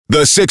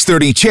The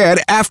 6:30 Chad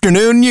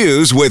Afternoon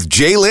News with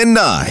Jaylen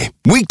Nye.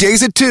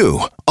 Weekdays at 2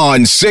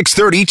 on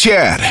 6:30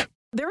 Chad.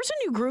 There's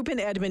a new group in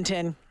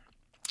Edmonton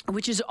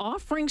which is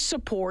offering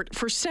support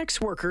for sex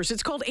workers.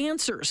 It's called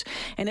Answers,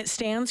 and it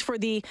stands for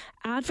the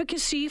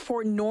Advocacy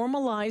for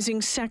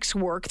Normalizing Sex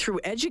Work Through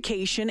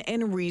Education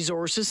and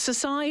Resources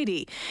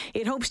Society.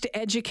 It hopes to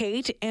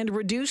educate and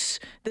reduce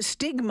the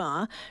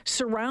stigma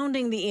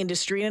surrounding the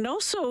industry, and it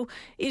also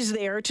is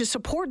there to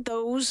support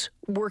those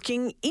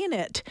working in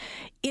it.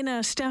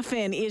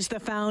 Stefen is the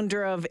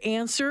founder of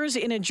Answers.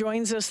 Ina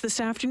joins us this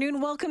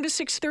afternoon. Welcome to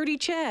 6:30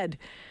 Chad.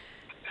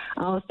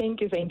 Oh,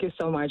 thank you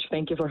so much.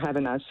 Thank you for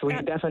having us. We're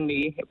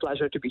definitely a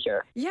pleasure to be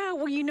here. Yeah,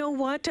 well, you know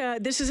what?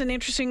 This is an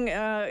interesting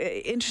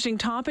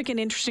topic and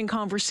interesting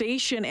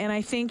conversation, and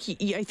I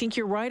think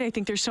you're right. I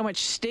think there's so much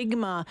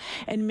stigma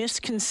and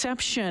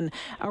misconception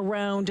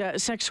around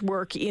sex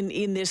work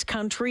in this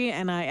country,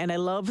 and I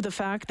love the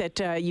fact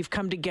that you've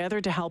come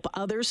together to help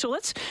others. So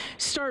let's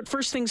start.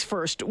 First things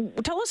first.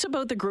 Tell us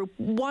about the group.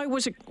 Why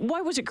was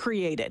it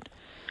created?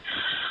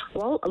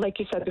 Well, like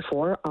you said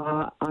before,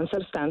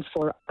 ANSWER stands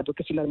for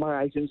Advocacy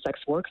Normalizing Sex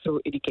Work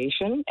Through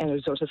Education and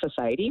Resources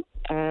Society.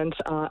 And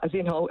as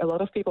you know, a lot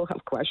of people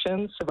have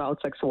questions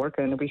about sex work,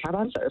 and we have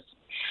answers.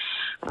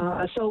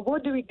 So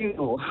what do?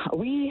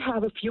 We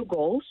have a few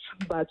goals,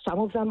 but some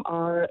of them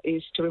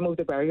is to remove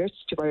the barriers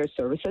to various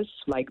services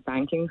like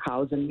banking,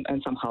 housing,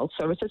 and some health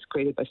services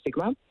created by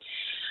stigma.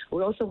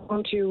 We also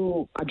want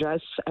to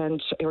address and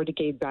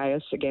eradicate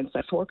bias against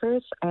sex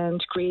workers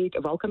and create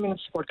a welcoming and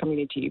support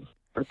community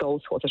for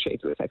those who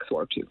associate with sex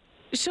work too.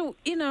 So,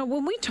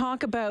 when we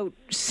talk about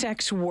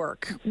sex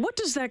work, what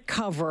does that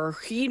cover?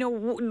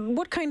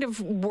 What kind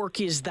of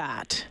work is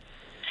that?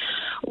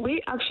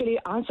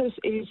 Answers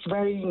is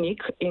very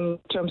unique in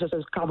terms of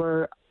it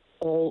cover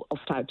all of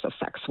types of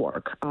sex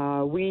work.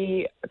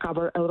 We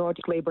cover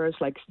erotic laborers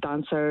like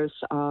dancers,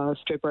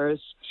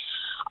 strippers,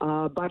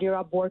 body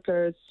rub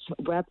workers,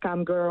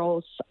 webcam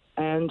girls,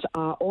 and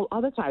all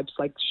other types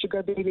like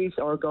sugar babies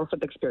or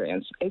girlfriend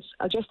experience. It's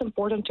just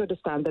important to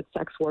understand that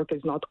sex work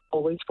is not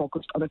always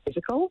focused on the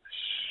physical,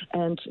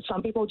 and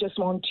some people just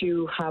want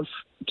to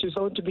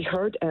be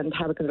heard and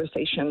have a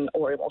conversation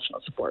or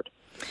emotional support.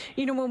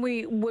 When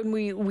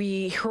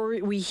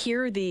we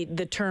hear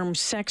the term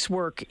sex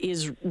work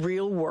is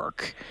real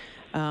work,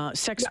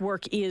 sex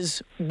work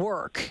is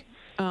work.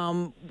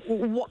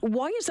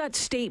 Why is that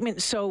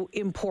statement so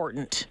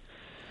important?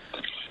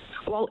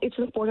 Well, it's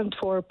important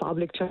for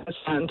public to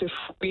understand if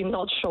we're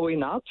not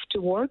showing up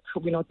to work,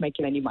 we're not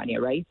making any money,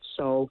 right?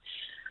 So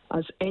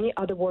as any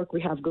other work,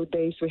 we have good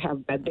days, we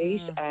have bad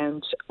days,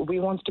 and we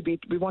want to be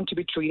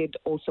treated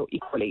also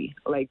equally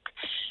like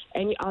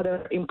any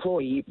other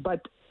employee.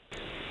 But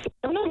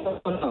no.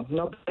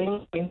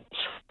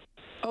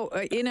 Oh,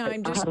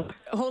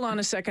 hold on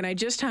a second. I'm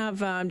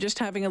just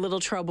having a little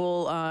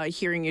trouble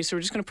hearing you. So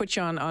we're just going to put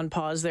you on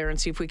pause there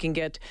and see if we can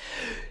get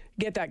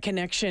that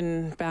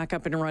connection back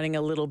up and running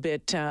a little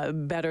bit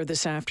better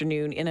this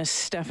afternoon.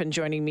 Stefen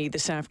joining me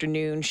this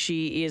afternoon.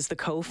 She is the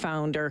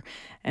co-founder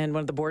and one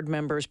of the board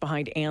members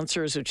behind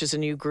Answers, which is a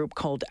new group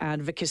called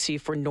Advocacy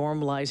for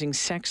Normalizing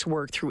Sex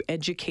Work Through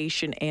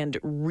Education and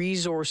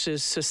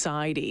Resources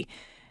Society.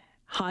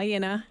 Hi,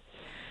 Ina.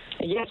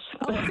 Yes.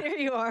 Oh, there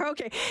you are.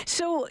 Okay.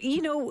 So,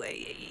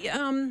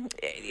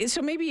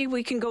 so maybe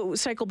we can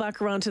cycle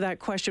back around to that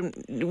question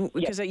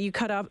because you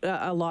cut up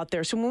a lot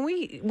there. So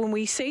when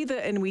we say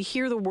that and we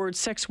hear the word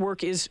sex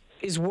work is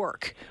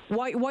work,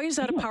 why is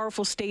that a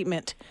powerful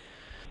statement?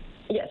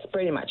 Yes,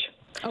 pretty much.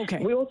 Okay.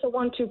 We also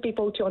want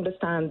people to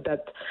understand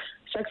that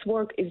sex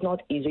work is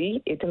not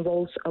easy. It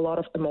involves a lot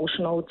of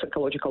emotional,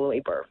 psychological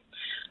labor.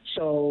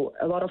 So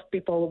a lot of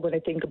people, when they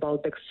think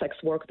about the sex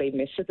work, they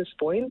miss at this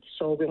point.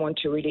 So we want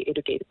to really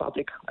educate the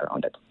public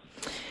around it.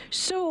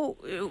 So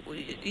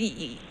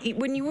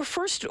when you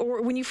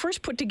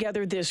first put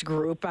together this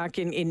group back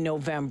in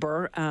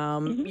November,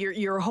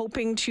 you're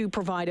hoping to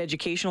provide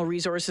educational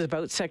resources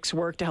about sex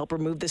work to help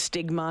remove the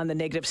stigma and the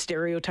negative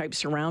stereotypes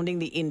surrounding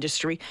the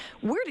industry.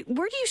 Where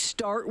do you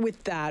start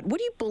with that? What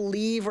do you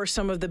believe are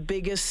some of the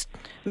biggest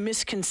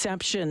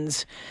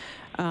misconceptions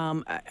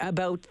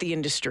about the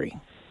industry?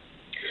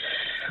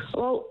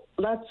 Well,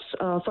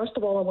 first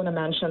of all, I want to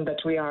mention that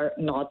we are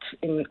not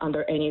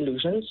under any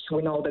illusions.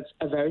 We know that's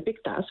a very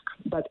big task,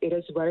 but it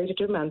is very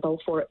detrimental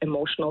for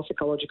emotional,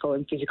 psychological,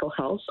 and physical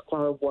health of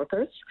our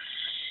workers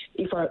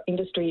if our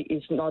industry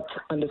is not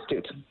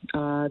understood.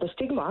 The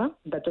stigma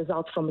that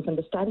results from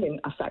misunderstanding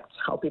affects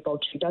how people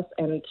treat us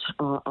and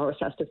our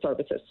assisted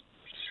services.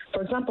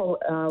 For example,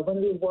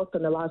 when we worked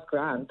on the last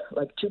grant,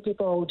 2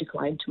 people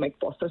declined to make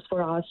posters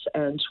for us,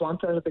 and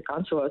 1/3 of the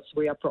counselors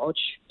we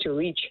approached to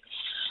reach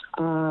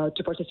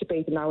to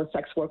participate in our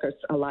sex workers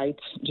allied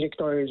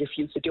directory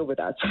refused to deal with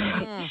us.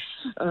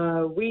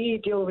 We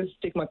deal with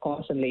stigma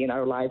constantly in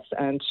our lives,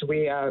 and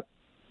we are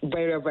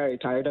very, very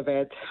tired of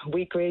it.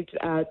 We create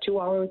a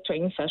 2-hour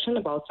training session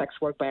about sex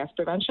work bias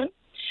prevention,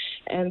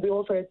 and we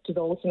offer it to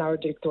those in our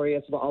directory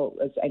as well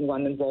as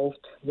anyone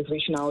involved with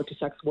reaching out to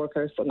sex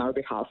workers on our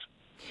behalf.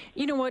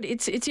 You know what?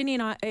 It's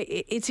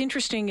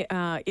interesting,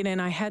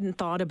 and I hadn't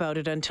thought about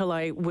it until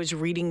I was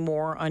reading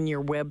more on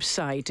your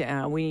website.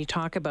 When you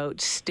talk about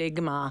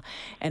stigma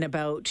and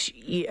about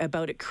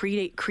it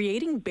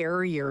creating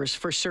barriers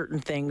for certain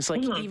things,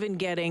 like even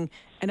getting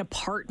an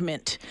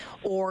apartment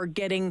or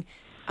getting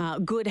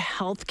good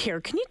health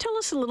care. Can you tell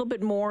us a little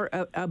bit more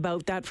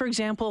about that? For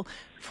example,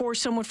 for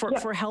someone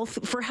for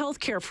health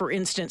care, for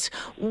instance,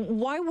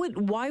 why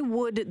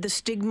would the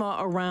stigma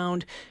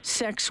around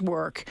sex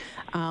work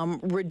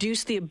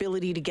reduce the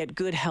ability to get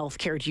good health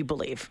care, do you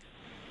believe?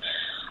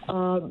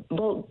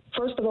 Well,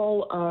 first of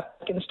all, I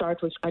can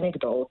start with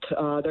anecdote.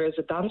 There is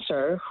a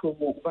dancer who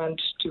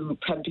went to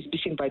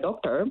be seen by a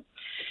doctor,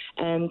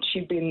 and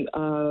she'd been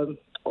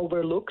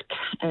overlooked,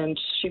 and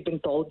she'd been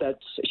told that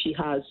she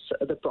has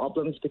the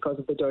problems because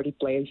of the dirty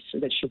place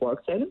that she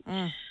works in.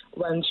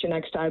 When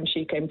next time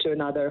she came to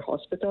another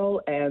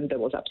hospital, and there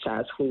was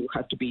abscess who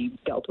had to be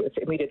dealt with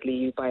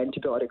immediately by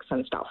antibiotics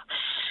and stuff.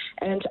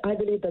 And I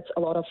believe that a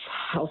lot of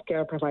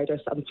healthcare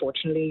providers,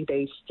 unfortunately,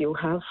 they still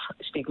have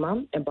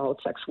stigma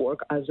about sex work,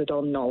 as they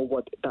don't know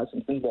what it does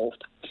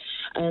involved.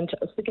 And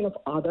speaking of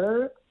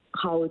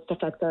how it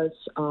affects us,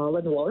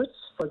 landlords,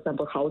 for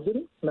example,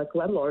 housing, like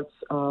landlords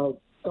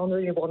don't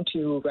really want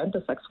to rent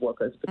the sex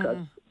workers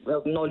because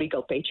no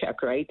legal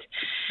paycheck, right?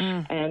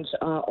 And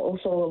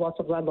also lots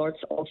of landlords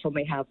also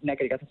may have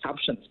negative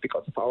assumptions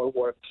because of our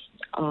work.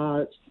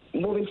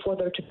 Moving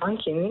further to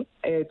banking,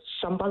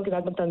 some bank in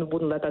Edmonton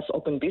wouldn't let us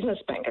open business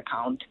bank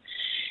account,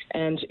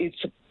 and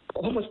it's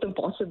almost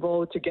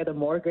impossible to get a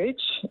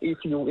mortgage if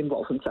you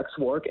involve in sex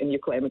work and you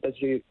claim it as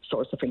your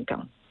source of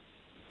income.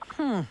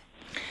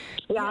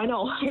 Yeah, I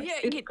know.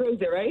 It's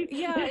crazy, right?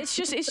 Yeah, it's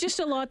just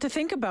a lot to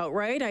think about,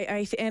 right?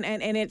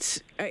 And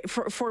it's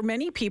for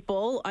many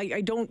people.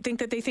 I don't think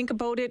that they think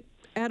about it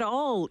at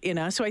all,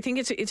 Ina. So I think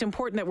it's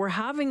important that we're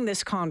having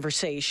this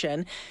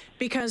conversation,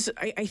 because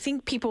I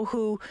think people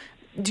who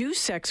do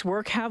sex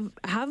work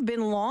have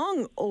been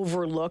long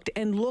overlooked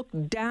and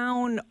looked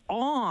down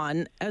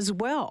on as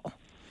well.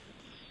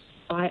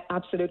 I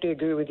absolutely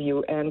agree with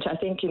you, and I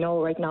think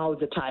right now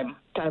the time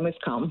has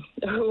come.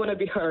 We want to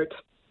be heard.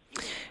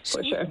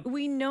 So sure.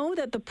 We know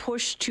that the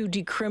push to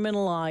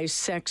decriminalize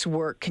sex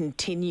work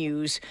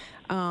continues.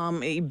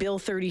 Bill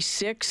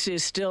 36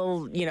 is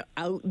still,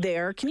 out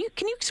there. Can you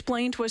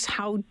explain to us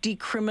how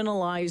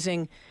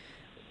decriminalizing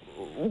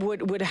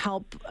would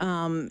help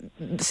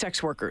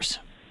sex workers?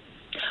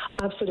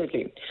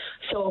 Absolutely.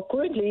 So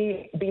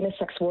currently, being a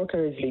sex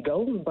worker is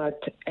legal,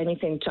 but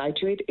anything tied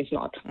to it is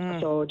not.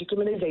 So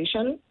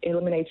decriminalization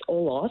eliminates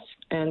all laws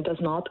and does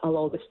not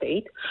allow the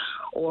state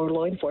or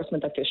law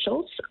enforcement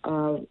officials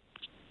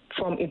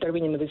from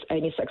intervening with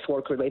any sex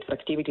work-related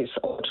activities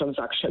or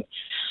transaction,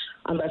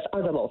 unless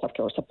other laws, of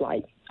course,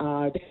 apply.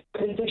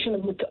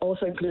 Decriminalization would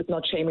also include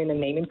not shaming and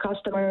naming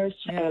customers,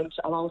 and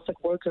allow sex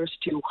workers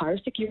to hire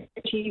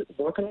security,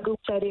 work in group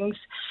settings,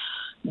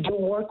 do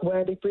work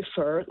where they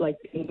prefer, like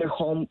in their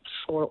homes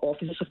or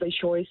offices of their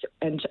choice,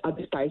 and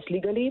advertise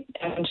legally,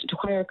 and to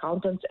hire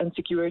accountants and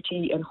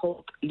security and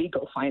hold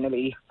legal,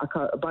 finally,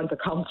 bank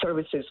account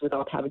services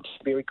without having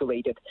to be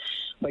regulated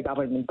by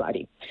government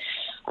body.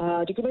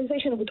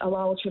 Decriminalization would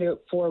allow actually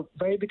for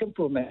very big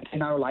improvement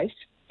in our lives,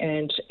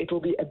 and it will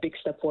be a big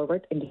step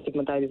forward in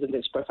destigmatizing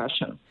this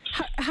profession.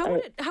 How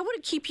would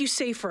it keep you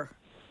safer?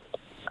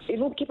 It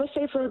will keep us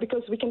safer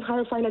because we can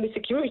hire finally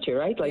security,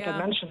 right? Like I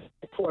mentioned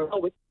before,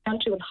 we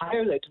can't even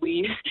hire that.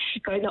 We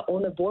kind of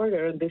own a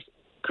border in this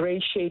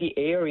gray, shady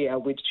area,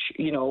 which,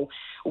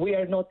 we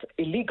are not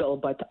illegal,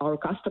 but our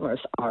customers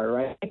are,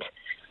 right?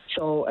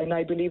 So, and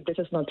I believe this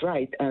is not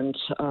right, and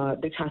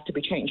this has to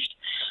be changed.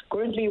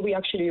 Currently, we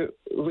actually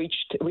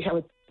we have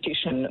a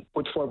petition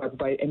put forward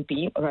by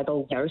MP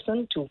Randall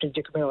Garrison to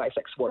decriminalize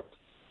sex work.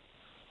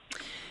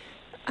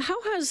 How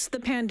has the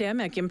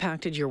pandemic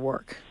impacted your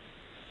work?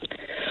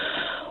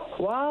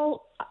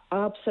 Well,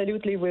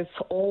 absolutely. With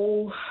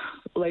all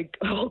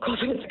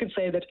confidence, I can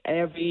say that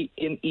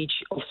each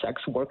of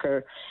sex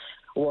worker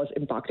was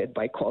impacted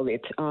by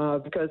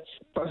COVID. Because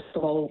first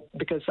of all,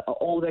 because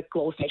all the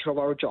close nature of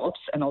our jobs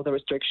and all the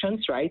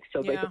restrictions, right?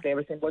 So basically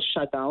everything was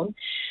shut down.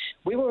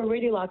 We were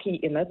really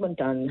lucky in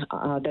Edmonton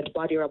that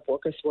body wrap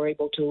workers were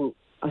able to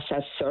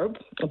assess CERB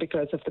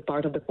because of the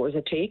part of the course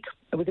they take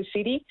with the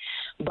city,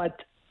 but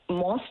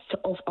most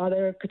of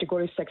other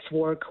categories sex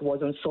work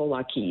wasn't so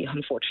lucky,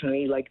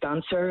 unfortunately, like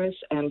dancers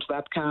and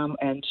webcam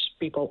and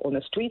people on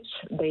the streets.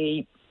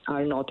 They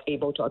are not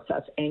able to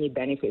access any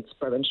benefits,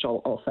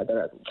 provincial or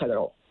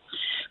federal,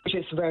 which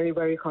is very,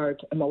 very hard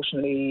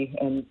emotionally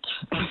and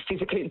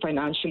physically and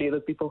financially.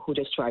 The people who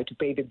just try to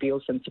pay the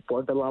bills and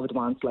support their loved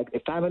ones, like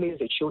their families,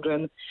 their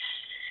children.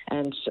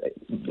 And,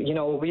 you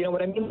know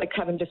what I mean? Like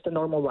having just a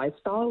normal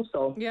lifestyle.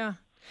 So yeah.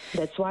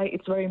 That's why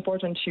it's very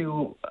important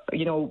to,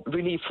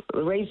 really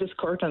raise this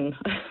curtain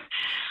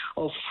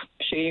of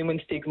shame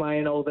and stigma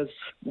and all this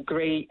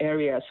gray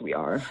areas we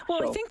are. Well,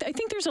 so. I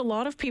think there's a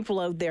lot of people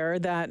out there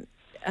that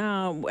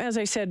as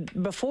I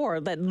said before,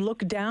 that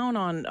look down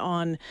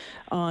on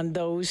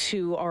those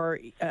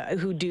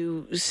who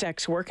do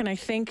sex work. And I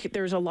think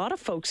there's a lot of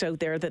folks out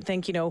there that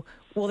think,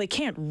 well, they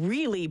can't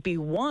really be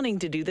wanting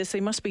to do this.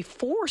 They must be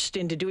forced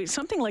into doing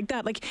something like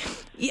that. Like,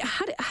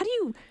 how do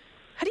you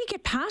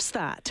get past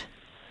that?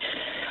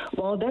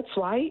 Well, that's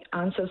why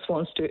ANSWERS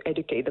wants to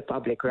educate the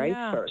public, right?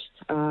 Yeah. First,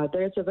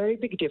 there is a very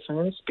big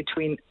difference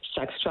between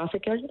sex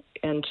trafficking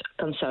and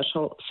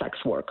consensual sex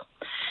work.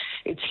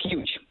 It's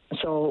huge.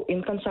 So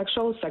in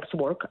consensual sex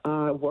work,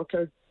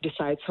 worker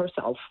decides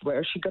herself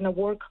where she's going to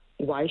work,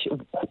 where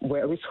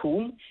with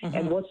whom,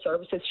 and what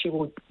services she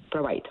will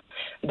provide.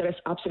 There is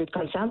absolute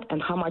consent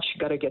and how much she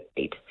got to get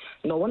paid.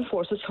 No one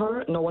forces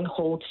her. No one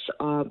holds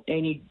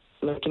any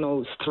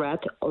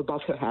threat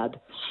above her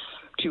head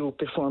to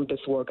perform this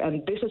work.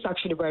 And this is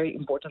actually very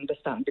important to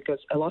understand, because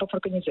a lot of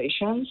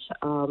organizations,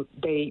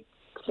 they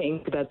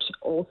think that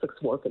all sex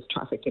work is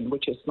trafficking,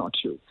 which is not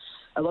true.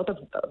 A lot of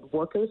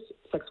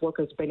sex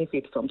workers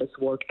benefit from this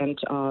work and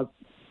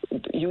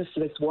use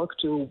this work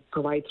to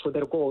provide for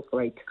their goals,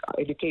 like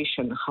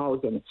education,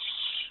 housing,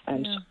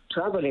 and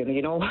traveling,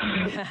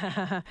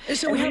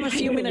 So we have a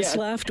few minutes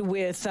left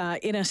with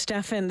Ina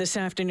Stefen this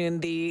afternoon,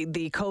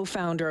 the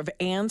co-founder of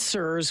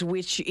ANSWERS,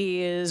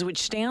 which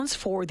stands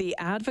for the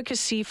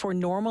Advocacy for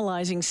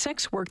Normalizing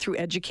Sex Work Through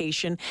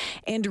Education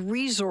and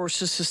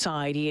Resources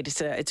Society.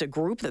 It's a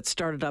group that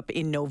started up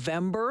in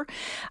November.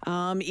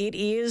 It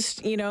is,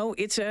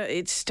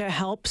 it's to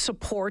help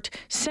support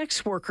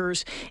sex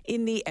workers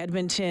in the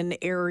Edmonton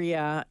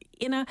area.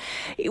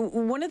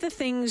 One of the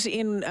things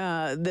in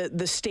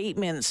the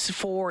statements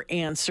for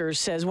ANSWERS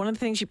says one of the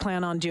things you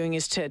plan on doing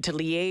is to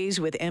liaise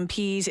with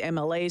MPs,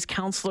 MLAs,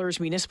 councillors,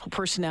 municipal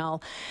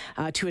personnel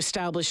to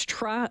establish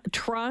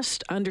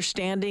trust,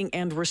 understanding,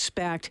 and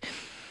respect.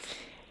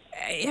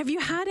 Have you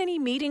had any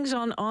meetings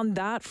on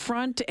that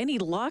front? Any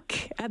luck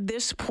at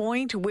this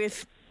point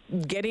with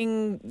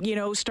getting,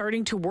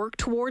 starting to work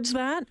towards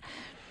that?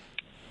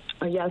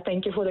 Yeah,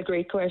 thank you for the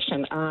great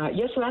question.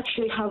 Yes, we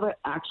actually have an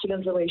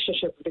excellent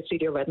relationship with the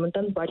City of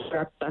Edmonton Budget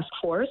Task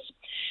Force,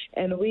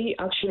 and we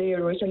actually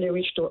recently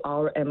reached to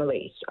our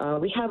MLAs.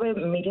 We have a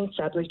meeting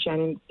set with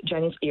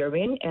Janice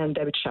Irving and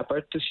David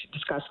Shepard to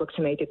discuss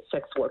vaccinated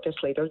sex workers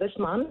later this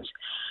month.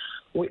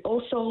 We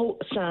also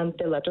sent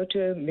a letter to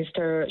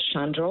Mr.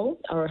 Chandro,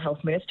 our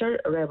health minister,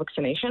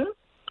 revaccination,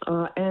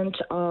 and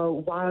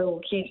while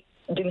he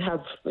didn't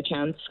have a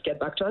chance to get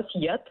back to us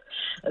yet,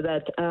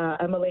 that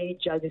MLA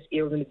Janice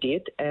Irving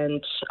did,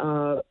 and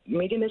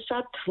meeting is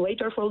set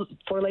later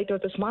for later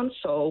this month.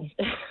 So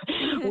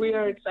we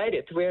are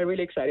excited. We are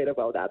really excited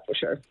about that for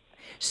sure.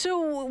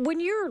 So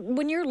when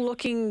you're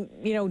looking,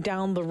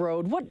 down the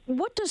road,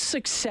 what does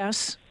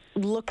success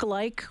look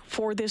like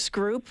for this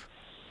group?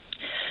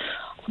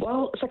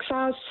 Well,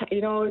 success,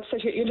 it's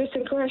such an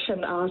interesting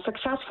question.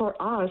 Success for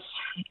us,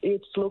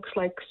 it looks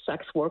like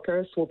sex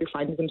workers will be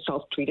finding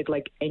themselves treated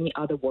like any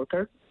other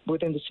worker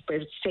within with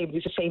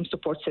the same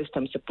support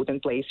systems that put in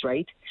place,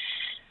 right?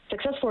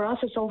 Success for us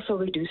is also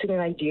reducing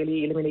and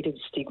ideally eliminating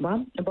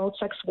stigma about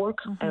sex work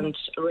and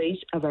raise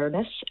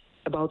awareness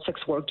about sex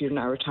work during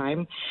our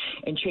time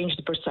and change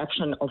the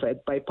perception of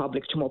it by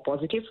public to more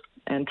positive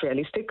and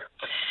realistic.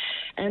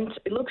 And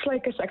it looks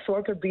like a sex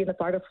worker being a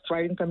part of a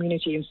thriving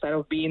community instead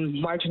of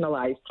being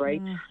marginalized,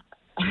 right?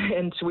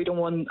 And we don't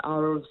want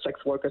our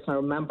sex workers,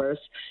 our members,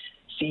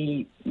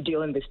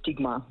 dealing with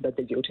stigma that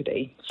they do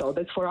today. So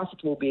that for us,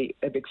 it will be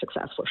a big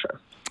success for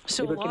sure.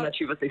 So we can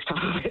achieve what they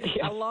started.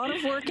 Yeah. A lot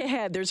of work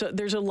ahead. There's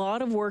a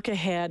lot of work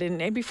ahead.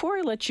 And before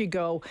I let you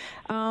go,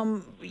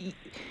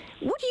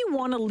 what do you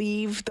want to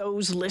leave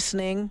those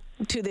listening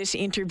to this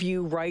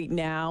interview right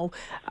now?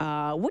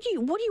 What do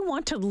you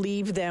want to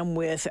leave them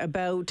with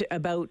about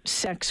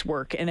sex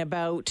work and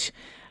about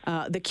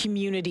the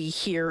community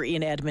here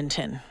in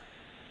Edmonton?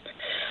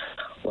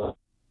 Well,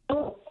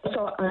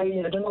 so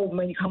I don't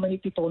know how many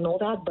people know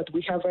that, but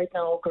we have right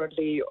now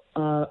currently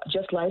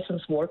just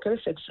licensed workers.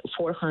 It's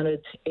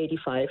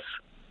 485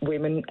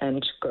 women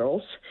and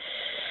girls.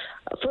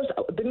 First,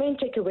 the main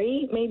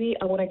takeaway maybe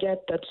I want to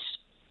get that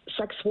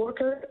sex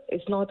worker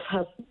is not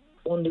have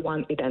only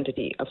one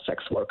identity of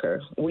sex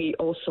worker. We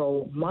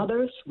also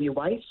mothers, we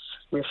wives,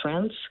 we're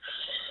friends,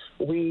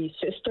 we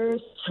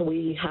sisters,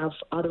 we have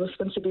other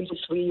responsibilities.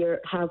 We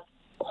have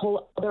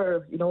whole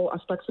other,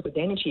 aspects of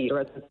identity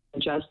rather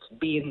than just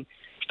being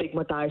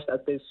stigmatized as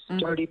this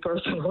dirty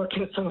person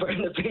working somewhere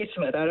in the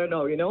basement. I don't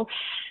know,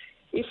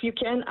 If you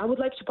can, I would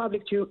like the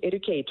public to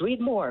educate, read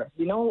more,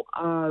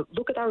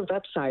 look at our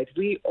website.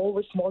 We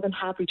always more than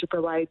happy to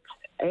provide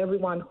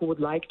everyone who would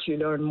like to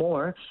learn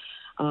more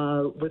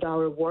with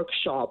our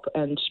workshop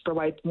and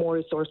provide more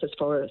resources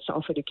for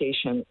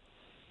self-education.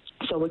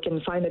 So we can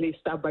finally,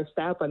 step by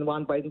step and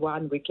one by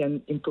one, we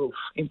can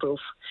improve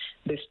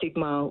the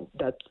stigma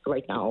that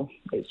right now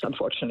is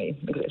unfortunately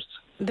exists.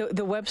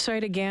 The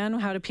website again,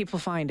 how do people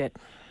find it?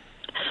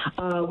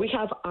 We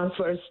have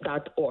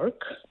answers.org.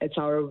 It's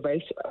our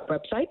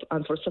website,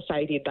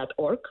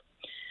 answerssociety.org.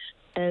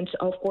 And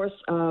of course,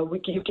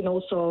 you can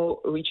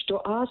also reach to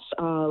us.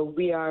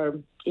 We are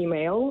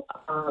email,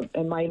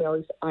 and my email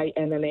is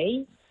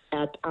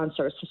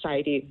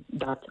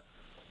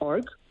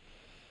inna@answersociety.org.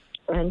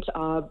 And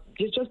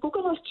just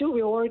Google us too.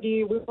 We're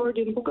already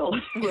in Google.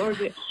 we're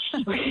already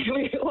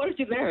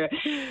there.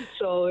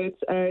 So it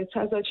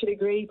has actually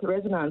great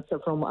resonance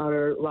from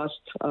our last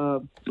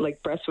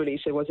press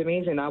release. It was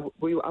amazing. I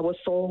was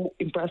so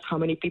impressed how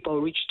many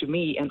people reached to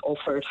me and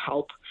offered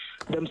help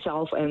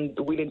themselves and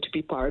willing to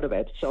be part of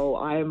it. So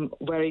I'm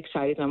very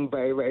excited. I'm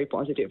very, very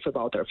positive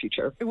about our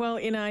future. Well,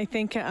 I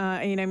think,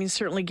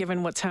 certainly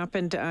given what's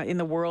happened in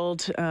the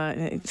world,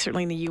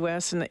 certainly in the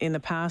U.S. in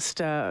the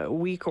past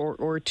week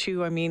or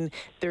two,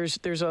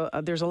 there's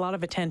a lot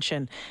of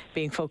attention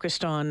being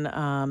focused on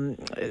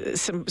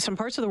some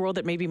parts of the world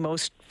that maybe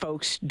most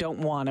folks don't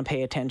want to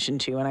pay attention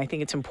to. And I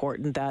think it's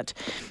important that,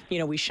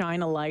 we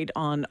shine a light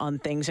on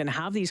things and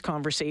have these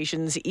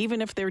conversations,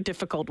 even if they're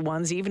difficult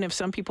ones, even if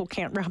some people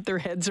can't wrap their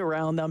heads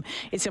around them.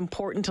 It's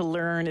important to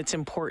learn. It's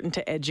important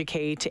to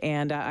educate.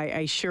 And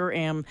I sure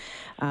am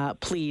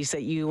pleased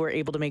that you were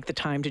able to make the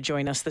time to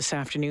join us this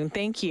afternoon.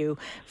 Thank you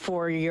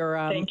for your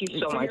thank you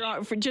so much.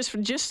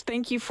 Just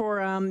thank you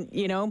for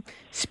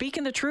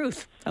speaking the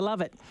truth. I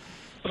love it.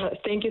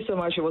 Thank you so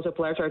much. It was a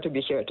pleasure to be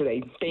here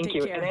today. Thank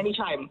you. And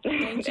anytime.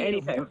 Thank you.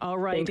 Anytime. All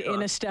right.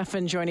 Inna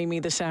Stefen joining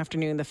me this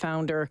afternoon, the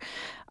founder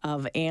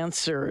of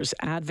Answers,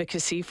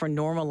 Advocacy for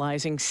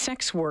Normalizing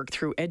Sex Work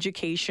Through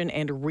Education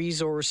and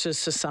Resources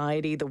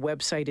Society. The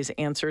website is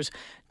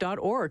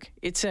answers.org.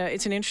 It's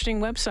an interesting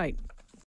website.